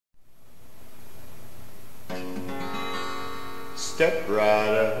Step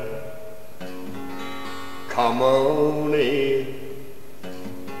right up, come on in.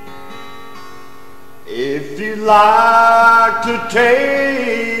 If you'd like to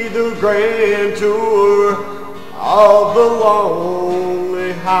take the grand tour of the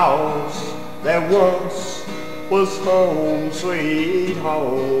lonely house that once was home sweet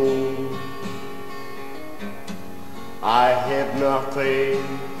home, I have nothing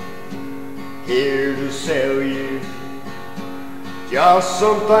here to sell you, just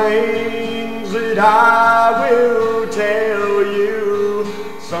some things that I will tell you,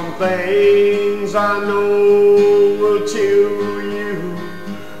 some things I know will chill you,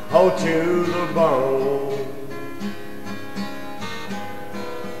 oh, to the bone.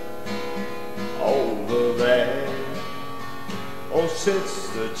 Over there, oh, sits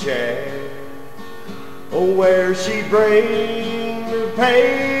the chair, oh, where she brings the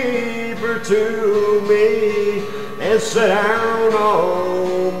paper to me, and sit down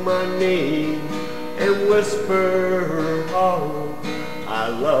on my knee and whisper, oh, I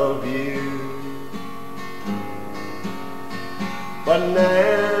love you. But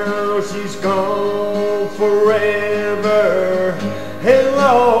now she's gone forever, and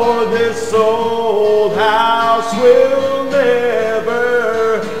Lord, this old house will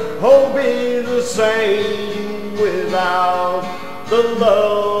never, oh, be the same without the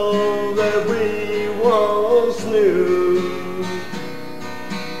love that we once knew.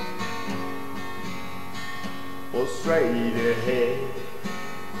 Well, straight ahead,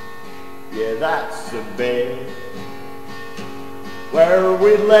 yeah, that's the bed where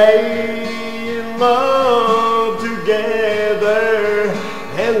we lay in love together,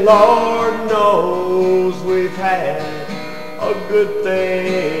 and Lord knows we've had a good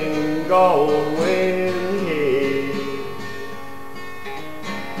thing going here.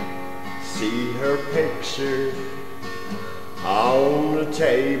 See her picture on the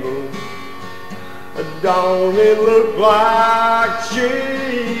table, don't it look like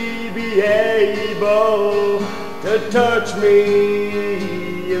she'd be able to touch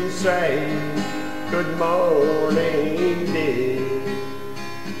me and say, good morning, dear?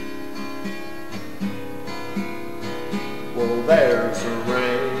 Well, there's her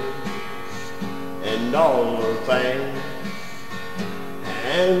rings and all her things,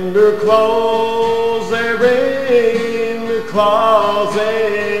 and her clothes, they're in the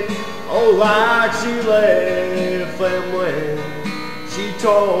closet, oh, like she left them when she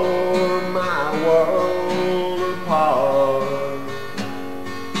tore my world apart.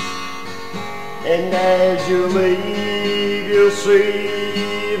 And as you leave, you'll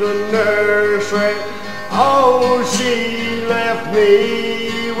see the nursery, oh, she left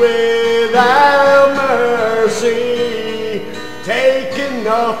me without mercy, taking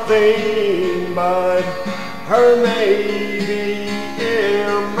nothing but her baby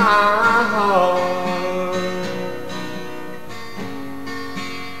in my heart.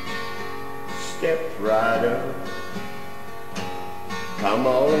 Step right up, come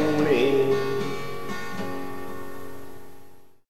on in.